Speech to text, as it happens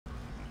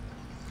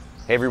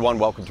Hey everyone,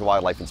 welcome to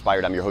Wildlife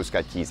Inspired. I'm your host,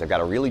 Scott Keys. I've got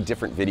a really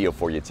different video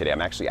for you today.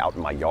 I'm actually out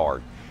in my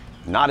yard,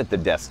 not at the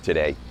desk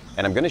today,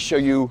 and I'm going to show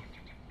you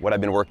what I've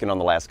been working on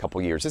the last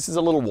couple years. This is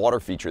a little water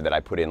feature that I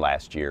put in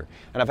last year,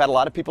 and I've had a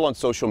lot of people on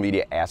social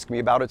media ask me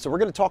about it, so we're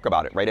going to talk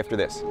about it right after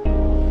this.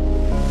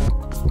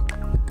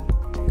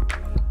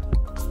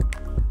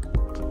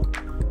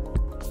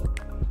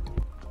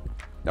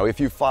 Now, if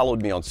you've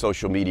followed me on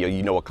social media,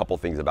 you know a couple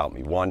things about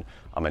me. One,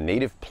 I'm a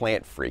native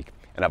plant freak,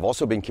 and I've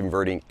also been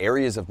converting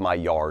areas of my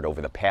yard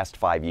over the past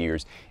 5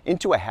 years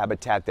into a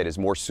habitat that is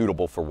more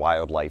suitable for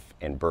wildlife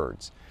and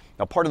birds.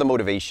 Now, part of the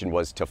motivation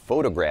was to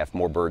photograph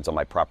more birds on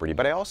my property,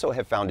 but I also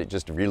have found it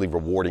just really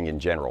rewarding in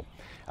general.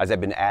 As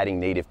I've been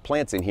adding native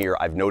plants in here,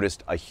 I've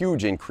noticed a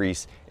huge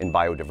increase in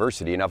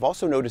biodiversity, and I've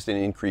also noticed an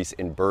increase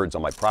in birds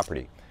on my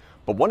property.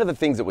 But one of the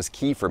things that was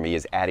key for me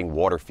is adding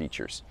water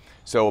features.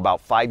 So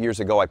about 5 years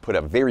ago, I put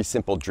a very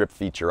simple drip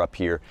feature up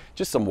here,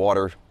 just some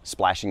water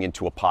splashing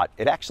into a pot.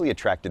 It actually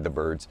attracted the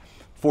birds.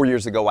 4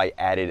 years ago, I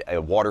added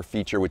a water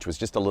feature, which was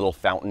just a little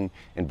fountain,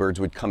 and birds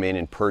would come in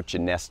and perch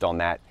and nest on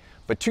that.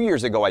 But 2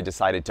 years ago, I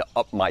decided to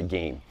up my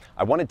game.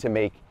 I wanted to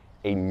make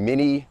a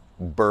mini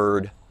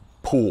bird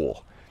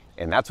pool.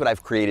 And that's what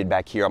I've created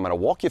back here. I'm going to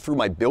walk you through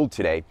my build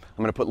today. I'm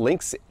going to put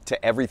links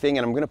to everything,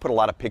 and I'm going to put a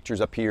lot of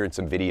pictures up here and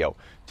some video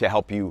to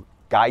help you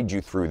guide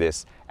you through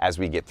this as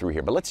we get through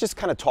here. But let's just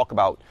kind of talk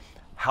about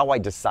how I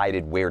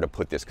decided where to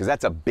put this, because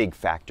that's a big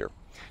factor.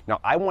 Now,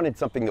 I wanted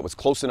something that was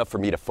close enough for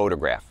me to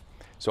photograph.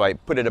 So I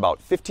put it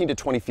about 15 to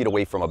 20 feet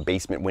away from a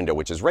basement window,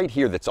 which is right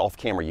here, that's off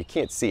camera. You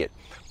can't see it,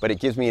 but it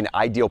gives me an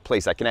ideal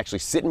place. I can actually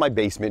sit in my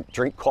basement,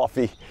 drink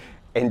coffee,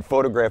 and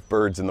photograph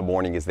birds in the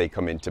morning as they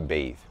come in to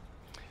bathe.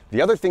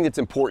 The other thing that's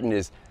important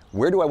is,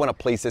 where do I want to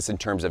place this in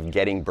terms of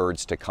getting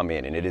birds to come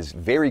in? And it is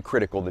very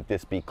critical that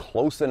this be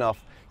close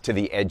enough to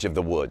the edge of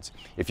the woods.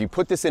 If you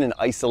put this in an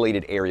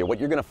isolated area, what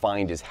you're going to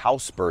find is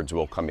house birds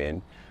will come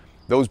in,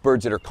 those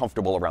birds that are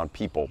comfortable around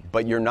people,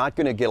 but you're not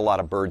going to get a lot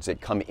of birds that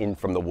come in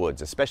from the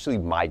woods, especially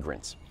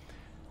migrants.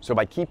 So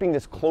by keeping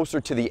this closer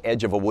to the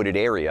edge of a wooded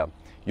area,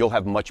 you'll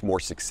have much more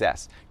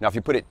success. Now, if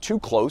you put it too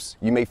close,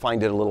 you may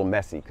find it a little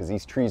messy, because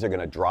these trees are going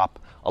to drop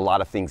a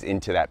lot of things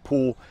into that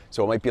pool,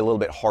 so it might be a little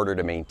bit harder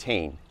to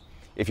maintain.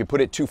 If you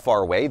put it too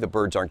far away, the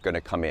birds aren't going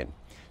to come in.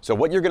 So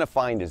what you're going to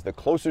find is the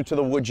closer to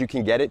the woods you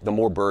can get it, the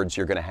more birds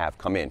you're going to have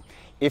come in.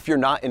 If you're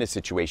not in a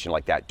situation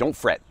like that, don't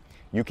fret.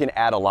 You can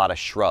add a lot of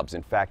shrubs.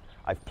 In fact,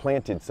 I've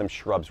planted some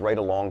shrubs right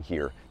along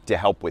here to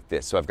help with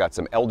this. So I've got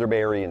some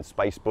elderberry and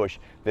spice bush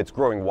that's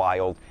growing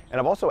wild, and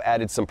I've also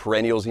added some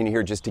perennials in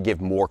here just to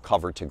give more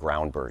cover to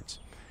ground birds.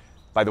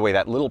 By the way,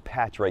 that little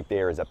patch right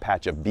there is a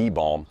patch of bee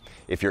balm.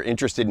 If you're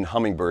interested in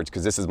hummingbirds,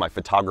 because this is my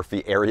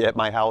photography area at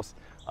my house,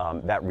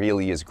 that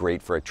really is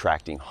great for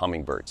attracting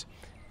hummingbirds.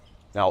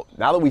 Now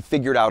that we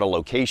figured out a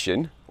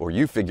location, or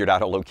you figured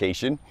out a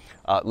location,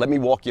 let me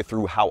walk you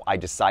through how I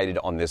decided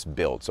on this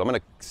build. So I'm going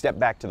to step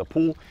back to the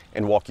pool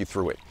and walk you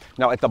through it.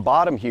 Now at the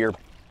bottom here,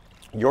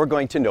 you're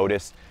going to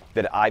notice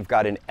that I've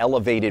got an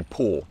elevated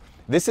pool.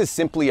 This is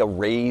simply a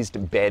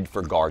raised bed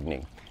for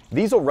gardening.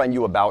 These will run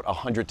you about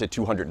 $100 to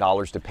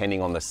 $200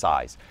 depending on the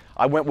size.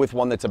 I went with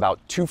one that's about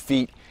 2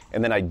 feet,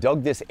 and then I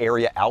dug this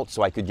area out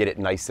so I could get it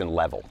nice and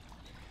level.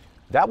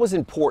 That was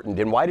important.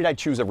 And why did I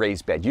choose a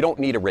raised bed? You don't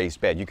need a raised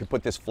bed. You could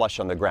put this flush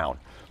on the ground.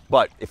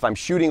 But if I'm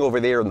shooting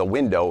over there in the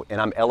window and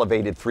I'm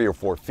elevated 3 or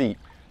 4 feet,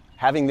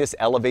 having this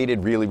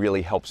elevated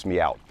really helps me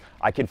out.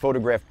 I can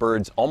photograph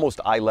birds almost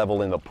eye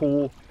level in the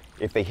pool.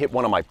 If they hit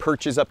one of my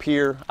perches up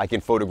here, I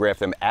can photograph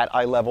them at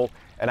eye level,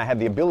 and I have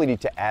the ability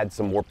to add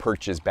some more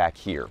perches back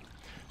here.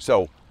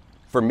 So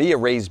for me, a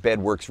raised bed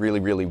works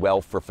really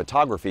well for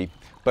photography,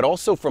 but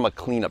also from a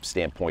cleanup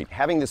standpoint.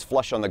 Having this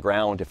flush on the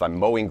ground, if I'm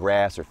mowing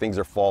grass or things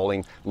are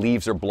falling,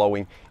 leaves are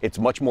blowing, it's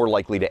much more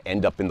likely to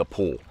end up in the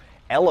pool.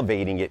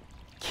 Elevating it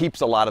keeps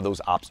a lot of those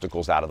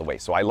obstacles out of the way.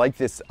 So I like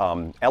this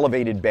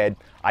elevated bed.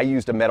 I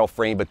used a metal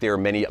frame, but there are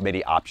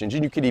many options,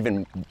 and you could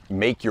even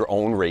make your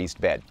own raised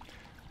bed.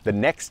 The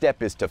next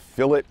step is to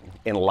fill it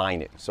and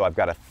line it. So I've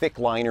got a thick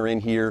liner in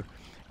here,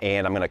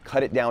 and I'm going to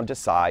cut it down to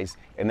size,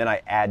 and then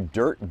I add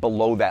dirt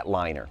below that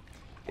liner.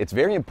 It's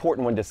very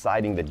important when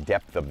deciding the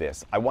depth of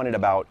this. I wanted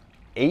about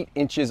 8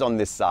 inches on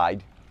this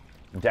side,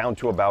 down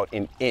to about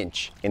 1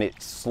 inch, and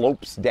it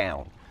slopes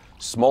down.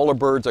 Smaller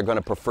birds are going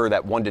to prefer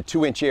that 1 to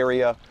 2 inch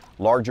area.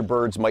 Larger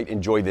birds might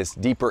enjoy this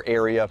deeper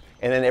area,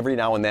 and then every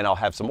now and then I'll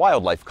have some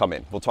wildlife come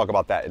in. We'll talk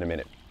about that in a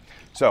minute.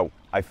 So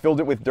I filled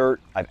it with dirt,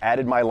 I've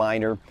added my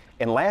liner,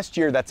 and last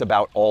year that's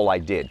about all I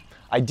did.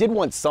 I did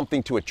want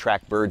something to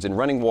attract birds, and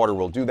running water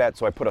will do that,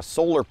 so I put a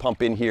solar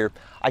pump in here.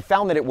 I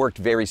found that it worked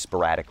very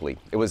sporadically.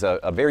 It was a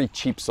very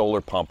cheap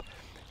solar pump,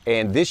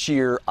 and this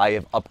year I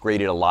have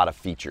upgraded a lot of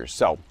features.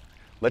 So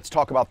let's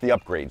talk about the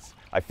upgrades.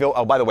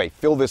 Oh, by the way,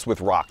 fill this with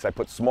rocks. I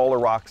put smaller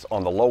rocks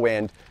on the low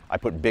end, I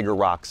put bigger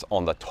rocks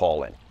on the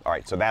tall end. All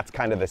right, so that's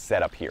kind of the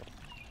setup here.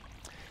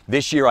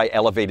 This year I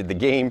elevated the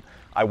game.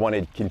 I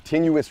wanted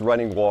continuous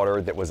running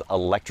water that was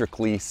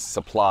electrically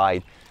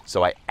supplied.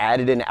 So I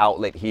added an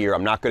outlet here.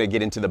 I'm not going to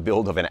get into the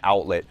build of an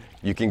outlet.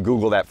 You can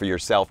Google that for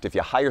yourself. If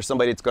you hire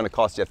somebody, it's going to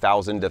cost you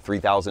 $1,000 to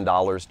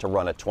 $3,000 to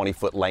run a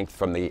 20-foot length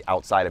from the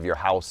outside of your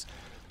house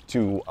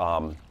to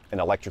an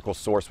electrical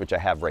source, which I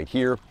have right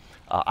here.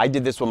 I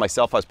did this one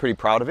myself. I was pretty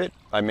proud of it.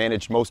 I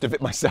managed most of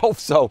it myself.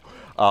 So,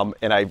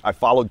 and I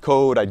followed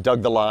code. I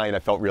dug the line. I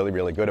felt really,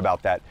 really good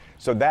about that.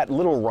 So that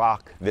little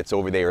rock that's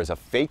over there is a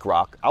fake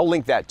rock. I'll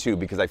link that too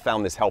because I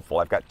found this helpful.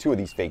 I've got 2 of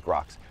these fake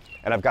rocks.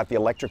 And I've got the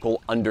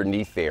electrical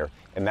underneath there,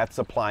 and that's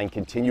supplying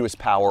continuous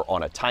power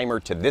on a timer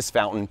to this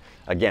fountain.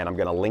 Again, I'm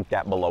gonna link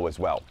that below as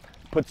well.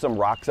 Put some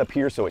rocks up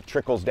here so it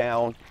trickles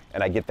down,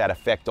 and I get that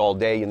effect all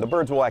day, and the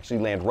birds will actually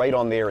land right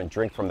on there and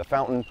drink from the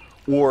fountain,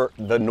 or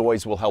the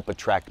noise will help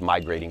attract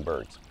migrating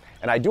birds.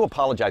 And I do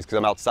apologize because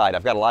I'm outside.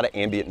 I've got a lot of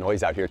ambient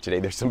noise out here today.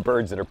 There's some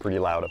birds that are pretty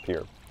loud up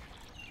here.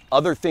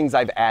 Other things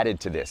I've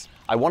added to this.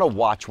 I wanna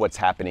watch what's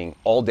happening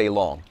all day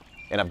long,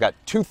 and I've got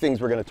 2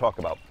 things we're gonna talk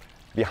about.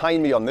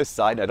 Behind me on this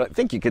side, I don't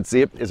think you can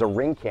see it, is a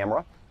Ring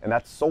camera, and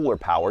that's solar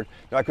powered.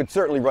 Now I could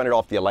certainly run it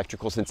off the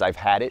electrical since I've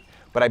had it,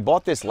 but I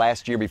bought this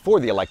last year before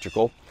the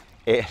electrical,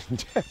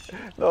 and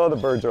oh, the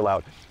birds are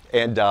loud.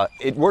 And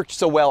it worked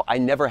so well, I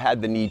never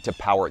had the need to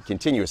power it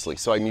continuously.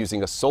 So I'm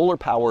using a solar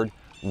powered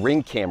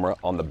Ring camera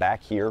on the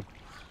back here,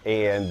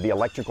 and the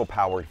electrical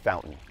powered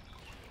fountain.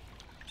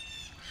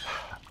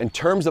 In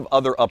terms of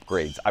other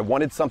upgrades, I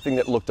wanted something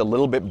that looked a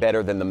little bit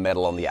better than the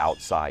metal on the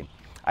outside.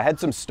 I had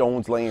some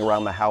stones laying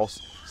around the house,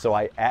 so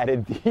I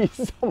added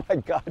these. Oh my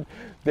God,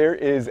 there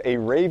is a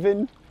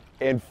raven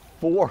and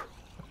 4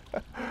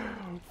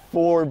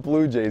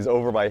 blue jays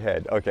over my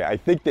head. Okay, I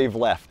think they've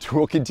left.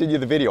 We'll continue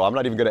the video. I'm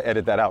not even gonna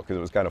edit that out because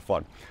it was kind of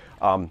fun.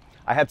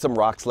 I had some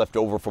rocks left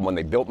over from when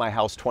they built my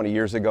house 20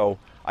 years ago.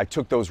 I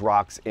took those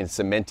rocks and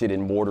cemented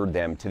and mortared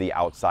them to the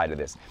outside of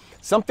this.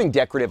 Something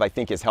decorative I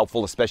think is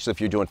helpful, especially if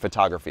you're doing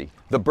photography.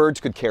 The birds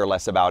could care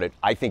less about it.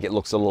 I think it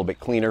looks a little bit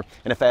cleaner.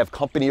 And if I have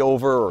company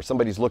over or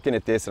somebody's looking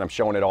at this and I'm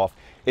showing it off,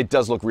 it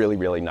does look really,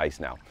 really nice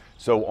now.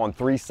 So on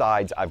 3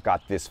 sides, I've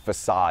got this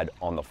facade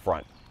on the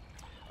front.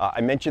 I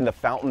mentioned the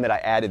fountain that I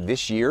added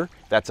this year.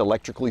 That's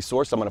electrically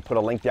sourced. I'm gonna put a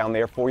link down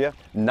there for you.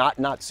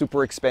 Not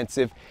super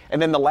expensive.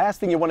 And then the last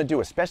thing you wanna do,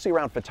 especially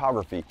around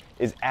photography,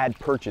 is add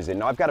perches in.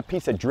 Now I've got a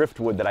piece of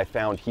driftwood that I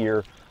found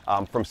here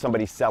from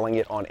somebody selling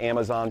it on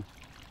Amazon.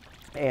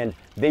 And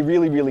they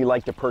really, really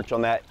like to perch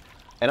on that.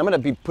 And I'm gonna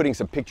be putting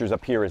some pictures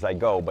up here as I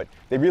go, but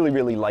they really,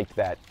 really like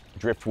that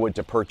driftwood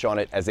to perch on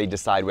it as they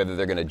decide whether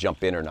they're gonna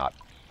jump in or not.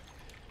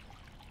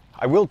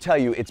 I will tell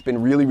you, it's been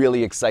really,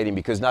 really exciting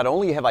because not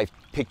only have I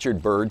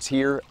pictured birds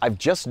here, I've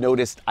just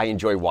noticed I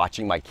enjoy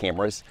watching my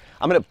cameras.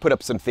 I'm gonna put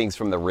up some things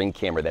from the Ring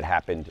camera that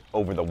happened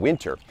over the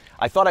winter.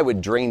 I thought I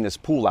would drain this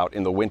pool out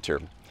in the winter.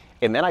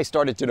 And then I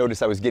started to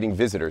notice I was getting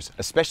visitors,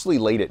 especially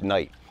late at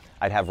night.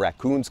 I'd have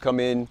raccoons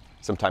come in,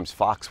 sometimes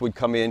fox would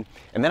come in,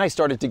 and then I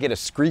started to get a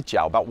screech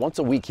owl. About once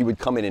a week he would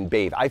come in and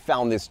bathe. I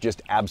found this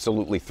just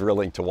absolutely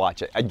thrilling to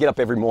watch it. I'd get up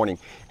every morning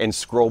and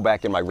scroll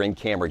back in my Ring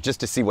camera just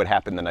to see what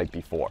happened the night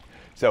before.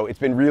 So it's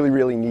been really,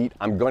 really neat.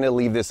 I'm going to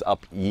leave this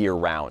up year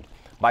round.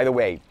 By the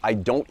way, I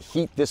don't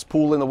heat this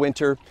pool in the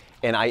winter,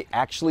 and I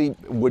actually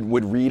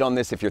would read on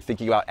this if you're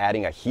thinking about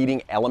adding a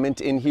heating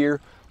element in here.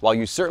 While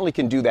you certainly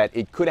can do that,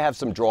 it could have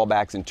some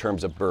drawbacks in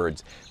terms of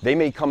birds. They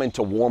may come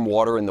into warm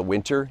water in the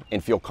winter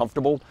and feel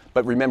comfortable,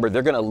 but remember,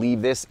 they're gonna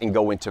leave this and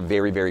go into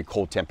very, very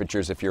cold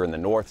temperatures if you're in the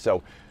north.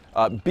 So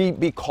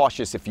be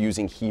cautious if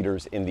using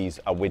heaters in these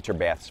winter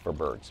baths for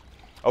birds.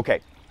 Okay,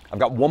 I've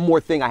got one more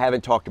thing I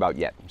haven't talked about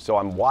yet. So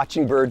I'm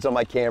watching birds on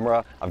my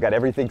camera. I've got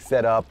everything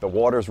set up. The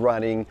water's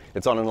running.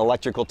 It's on an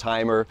electrical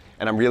timer,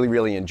 and I'm really,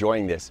 really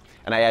enjoying this.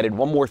 And I added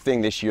one more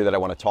thing this year that I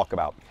want to talk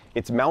about.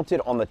 It's mounted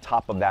on the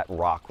top of that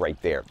rock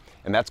right there,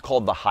 and that's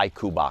called the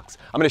Haikubox.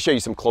 I'm going to show you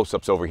some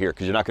close-ups over here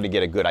because you're not going to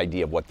get a good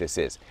idea of what this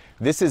is.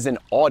 This is an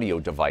audio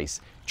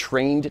device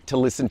trained to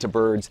listen to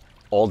birds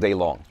all day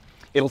long.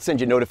 It'll send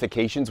you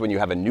notifications when you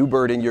have a new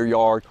bird in your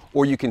yard,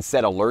 or you can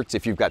set alerts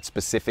if you've got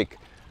specific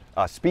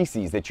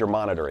species that you're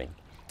monitoring.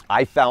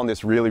 I found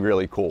this really,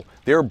 really cool.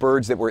 There are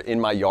birds that were in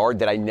my yard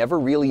that I never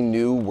really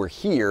knew were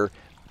here.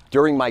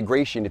 During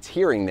migration, it's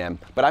hearing them,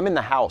 but I'm in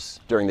the house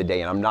during the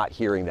day and I'm not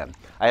hearing them.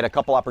 I had a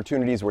couple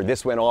opportunities where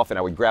this went off and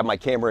I would grab my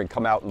camera and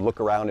come out and look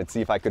around and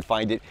see if I could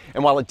find it.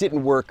 And while it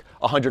didn't work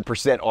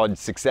 100% on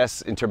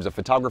success in terms of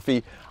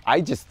photography,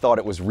 I just thought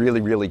it was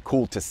really, really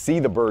cool to see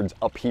the birds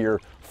up here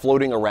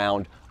floating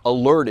around,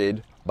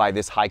 alerted by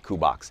this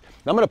Haikubox.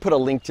 Now I'm going to put a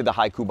link to the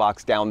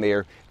Haikubox down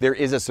there. There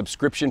is a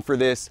subscription for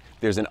this.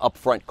 There's an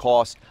upfront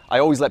cost. I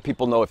always let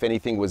people know if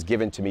anything was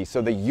given to me.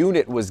 So the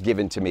unit was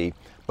given to me,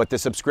 but the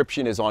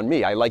subscription is on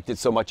me. I liked it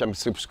so much I'm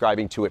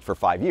subscribing to it for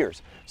 5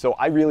 years. So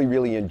I really,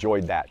 really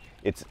enjoyed that.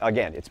 It's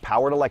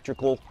powered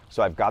electrical.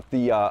 So I've got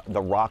the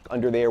rock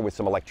under there with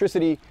some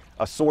electricity,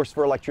 a source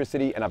for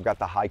electricity, and I've got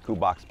the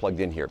Haikubox plugged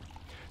in here.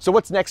 So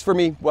what's next for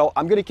me? Well,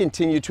 I'm gonna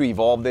continue to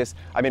evolve this.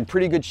 I'm in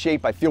pretty good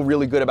shape. I feel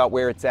really good about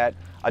where it's at.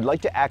 I'd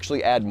like to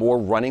actually add more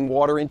running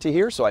water into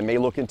here, so I may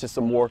look into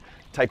some more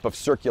type of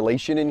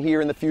circulation in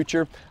here in the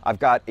future. I've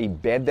got a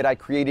bed that I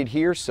created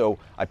here, so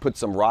I put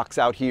some rocks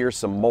out here,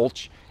 some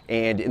mulch,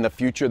 and in the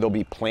future there'll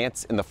be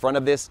plants in the front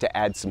of this to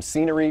add some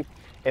scenery.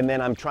 And then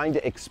I'm trying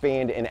to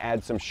expand and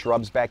add some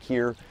shrubs back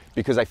here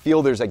because I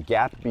feel there's a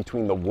gap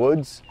between the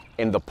woods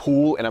and the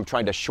pool, and I'm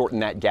trying to shorten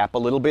that gap a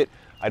little bit.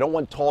 I don't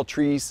want tall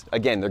trees.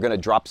 Again, they're gonna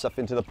drop stuff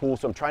into the pool,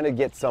 so I'm trying to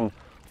get some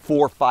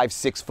 4, 5,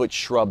 6 foot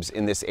shrubs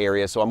in this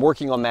area. So I'm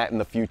working on that in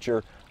the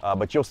future,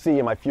 but you'll see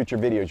in my future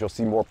videos, you'll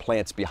see more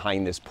plants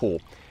behind this pool.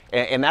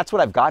 And that's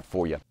what I've got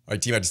for you. All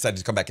right, team, I decided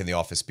to come back in the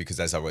office because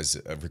as I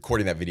was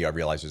recording that video, I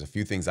realized there's a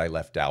few things I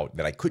left out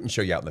that I couldn't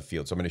show you out in the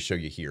field. So I'm gonna show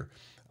you here.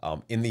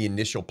 In the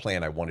initial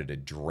plan, I wanted a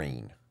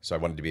drain. So I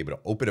wanted to be able to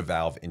open a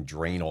valve and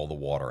drain all the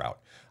water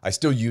out. I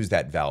still use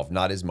that valve,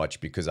 not as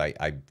much because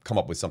I come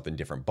up with something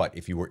different. But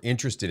if you were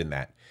interested in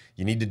that,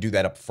 you need to do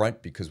that up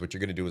front because what you're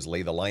gonna do is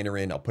lay the liner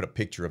in. I'll put a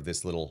picture of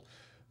this little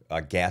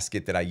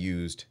gasket that I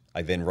used.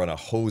 I then run a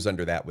hose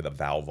under that with a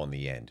valve on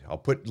the end. I'll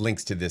put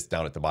links to this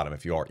down at the bottom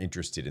if you are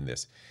interested in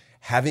this.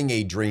 Having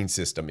a drain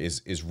system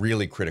is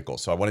really critical.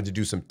 So I wanted to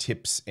do some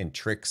tips and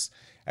tricks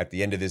at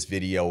the end of this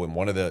video. And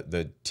one of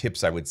the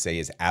tips I would say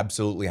is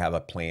absolutely have a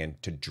plan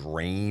to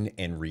drain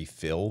and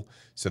refill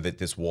so that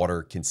this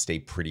water can stay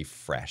pretty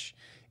fresh.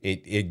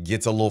 It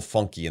gets a little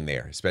funky in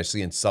there,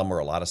 especially in summer.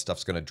 A lot of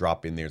stuff's gonna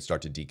drop in there and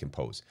start to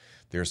decompose.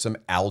 There are some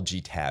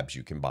algae tabs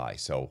you can buy.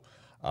 So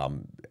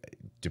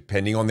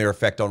depending on their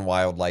effect on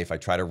wildlife, I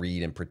try to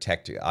read and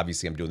protect.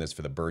 Obviously, I'm doing this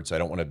for the birds, so I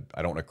don't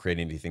want to create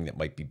anything that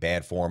might be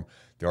bad for them.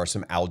 There are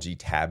some algae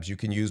tabs you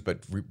can use, but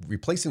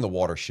replacing the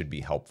water should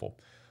be helpful.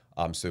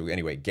 So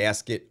anyway,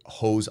 gasket,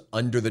 hose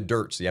under the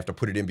dirt. So you have to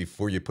put it in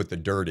before you put the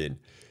dirt in,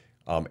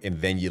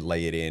 and then you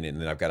lay it in. And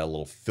then I've got a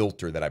little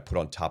filter that I put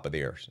on top of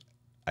there.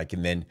 I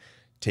can then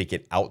take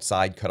it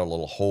outside, cut a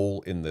little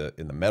hole in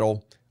the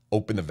metal,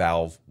 open the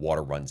valve,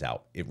 water runs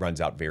out. It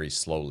runs out very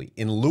slowly.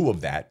 In lieu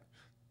of that,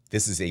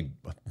 this is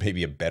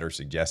maybe a better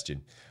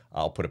suggestion.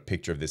 I'll put a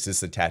picture of this.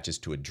 This attaches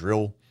to a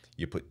drill.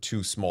 You put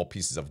 2 small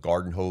pieces of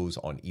garden hose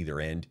on either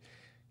end.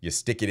 You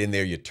stick it in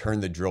there, you turn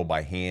the drill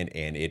by hand,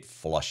 and it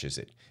flushes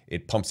it.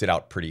 It pumps it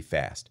out pretty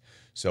fast.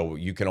 So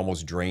you can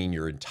almost drain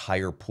your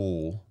entire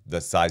pool,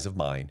 the size of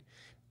mine,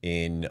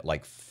 in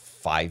like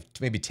 5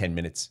 to maybe 10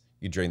 minutes.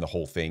 You drain the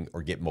whole thing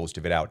or get most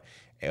of it out.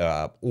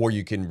 Or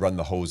you can run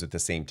the hose at the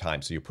same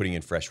time. So you're putting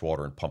in fresh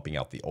water and pumping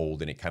out the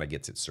old, and it kind of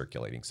gets it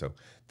circulating. So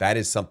that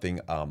is something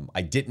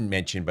I didn't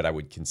mention, but I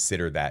would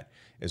consider that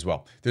as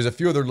well. There's a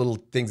few other little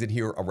things in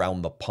here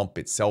around the pump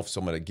itself.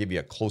 So I'm going to give you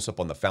a close up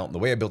on the fountain. The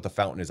way I built the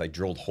fountain is I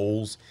drilled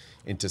holes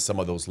into some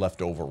of those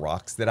leftover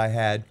rocks that I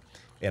had,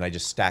 and I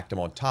just stacked them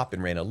on top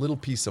and ran a little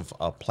piece of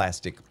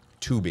plastic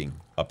tubing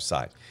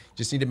upside.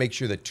 Just need to make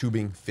sure the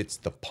tubing fits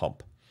the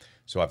pump.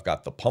 So I've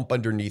got the pump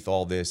underneath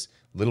all this,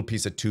 little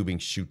piece of tubing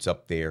shoots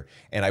up there.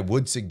 And I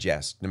would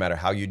suggest, no matter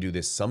how you do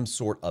this, some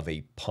sort of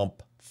a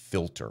pump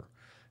filter.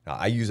 Now,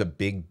 I use a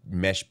big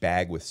mesh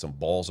bag with some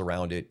balls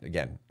around it.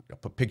 Again, I'll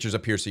put pictures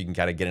up here so you can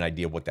kind of get an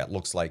idea of what that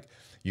looks like.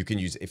 You can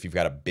use, if you've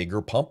got a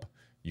bigger pump,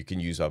 you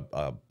can use a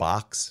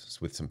box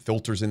with some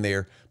filters in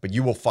there, but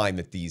you will find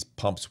that these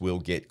pumps will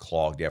get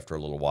clogged after a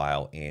little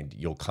while and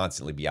you'll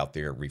constantly be out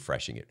there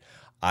refreshing it.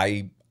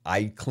 I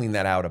clean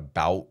that out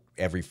about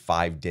every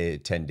 5 to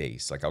 10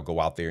 days. Like I'll go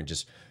out there and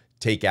just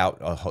take out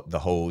the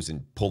hose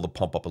and pull the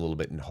pump up a little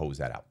bit and hose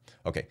that out.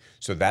 Okay,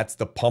 so that's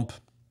the pump.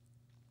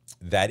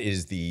 That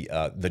is the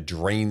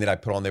drain that I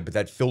put on there, but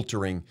that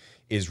filtering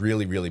is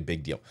really, really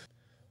big deal.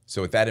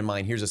 So with that in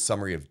mind, here's a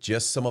summary of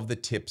just some of the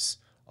tips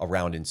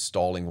around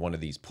installing one of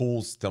these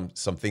pools,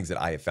 some things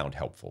that I have found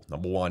helpful.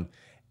 Number one,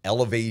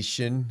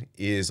 elevation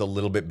is a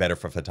little bit better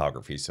for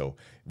photography. So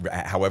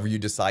however you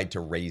decide to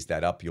raise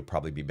that up, you'll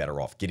probably be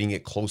better off. Getting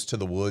it close to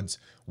the woods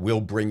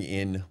will bring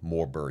in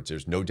more birds.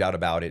 There's no doubt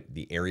about it.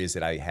 The areas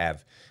that I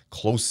have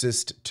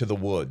closest to the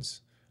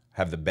woods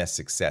have the best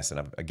success. And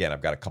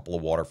I've got a couple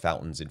of water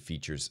fountains and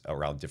features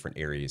around different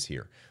areas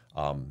here.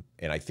 And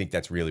I think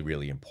that's really,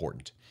 really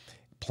important.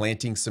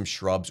 Planting some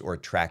shrubs or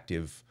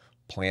attractive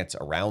plants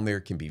around there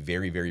can be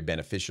very, very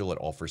beneficial. It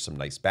offers some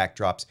nice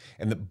backdrops,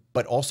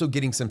 but also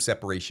getting some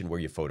separation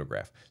where you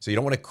photograph. So you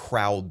don't want to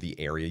crowd the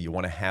area. You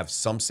want to have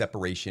some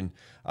separation.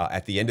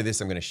 At the end of this,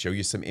 I'm going to show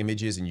you some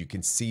images, and you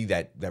can see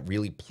that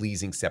really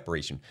pleasing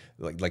separation.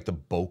 Like the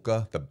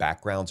bokeh, the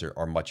backgrounds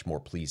are much more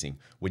pleasing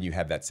when you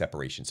have that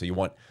separation. So you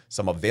want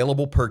some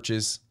available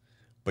perches,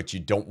 but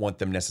you don't want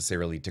them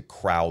necessarily to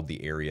crowd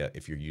the area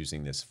if you're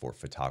using this for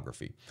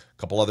photography. A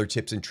couple other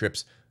tips and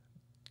tricks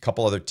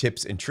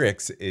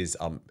is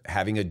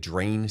having a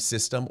drain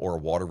system or a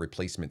water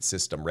replacement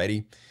system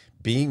ready,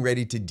 being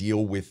ready to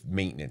deal with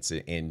maintenance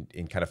and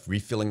kind of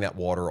refilling that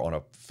water on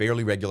a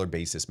fairly regular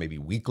basis, maybe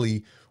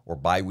weekly or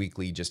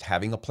bi-weekly, just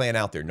having a plan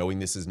out there, knowing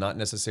this is not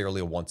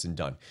necessarily a once and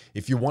done.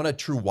 If you want a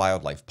true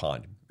wildlife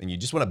pond, and you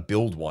just want to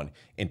build one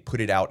and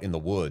put it out in the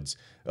woods,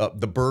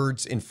 the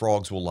birds and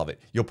frogs will love it.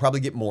 You'll probably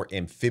get more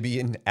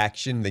amphibian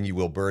action than you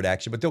will bird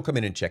action, but they'll come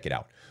in and check it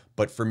out.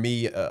 But for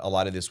me, a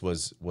lot of this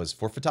was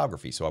for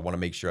photography. So I want to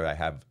make sure I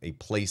have a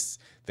place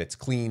that's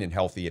clean and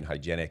healthy and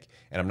hygienic.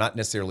 And I'm not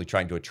necessarily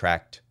trying to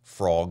attract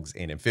frogs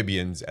and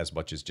amphibians as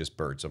much as just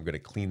birds. So I'm going to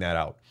clean that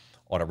out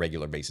on a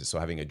regular basis. So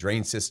having a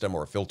drain system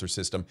or a filter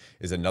system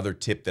is another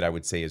tip that I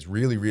would say is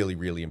really, really,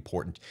 really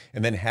important.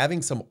 And then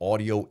having some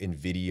audio and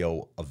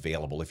video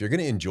available. If you're going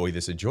to enjoy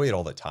this, enjoy it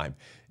all the time.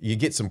 You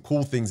get some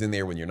cool things in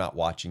there when you're not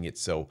watching it.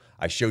 So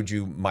I showed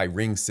you my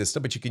Ring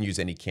system, but you can use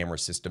any camera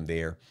system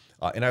there.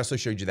 And I also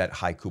showed you that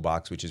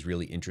Haikubox, which is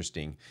really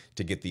interesting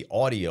to get the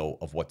audio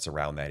of what's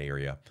around that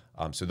area.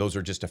 So those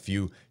are just a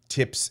few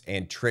tips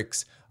and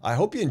tricks. I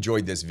hope you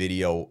enjoyed this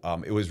video.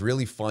 It was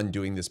really fun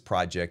doing this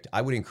project.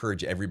 I would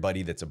encourage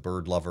everybody that's a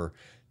bird lover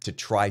to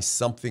try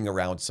something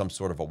around some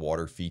sort of a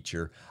water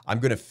feature. I'm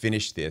going to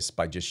finish this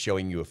by just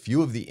showing you a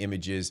few of the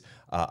images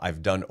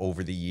I've done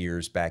over the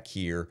years back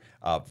here,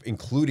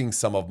 including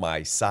some of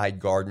my side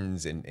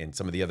gardens and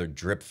some of the other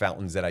drip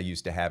fountains that I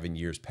used to have in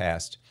years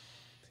past.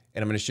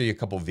 And I'm going to show you a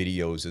couple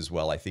videos as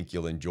well. I think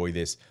you'll enjoy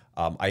this.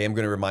 I am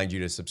going to remind you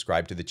to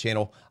subscribe to the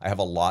channel. I have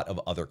a lot of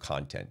other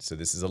content. So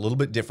this is a little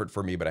bit different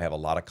for me, but I have a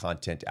lot of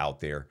content out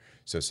there.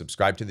 So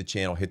subscribe to the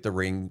channel, hit the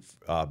ring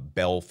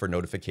bell for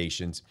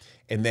notifications.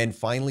 And then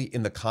finally,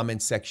 in the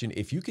comments section,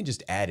 if you can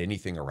just add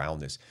anything around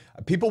this.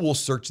 People will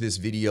search this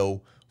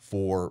video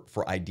for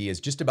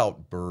ideas just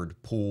about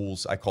bird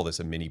pools. I call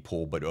this a mini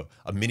pool, but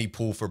a mini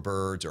pool for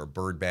birds or a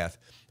bird bath.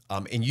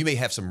 And you may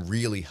have some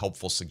really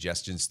helpful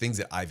suggestions, things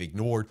that I've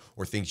ignored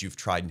or things you've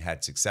tried and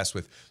had success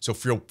with. So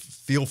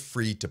feel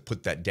free to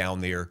put that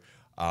down there.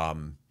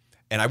 And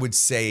I would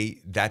say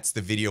that's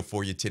the video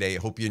for you today. I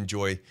hope you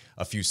enjoy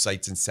a few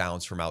sights and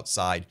sounds from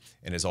outside.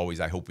 And as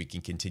always, I hope we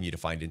can continue to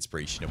find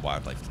inspiration in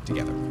wildlife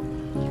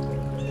together.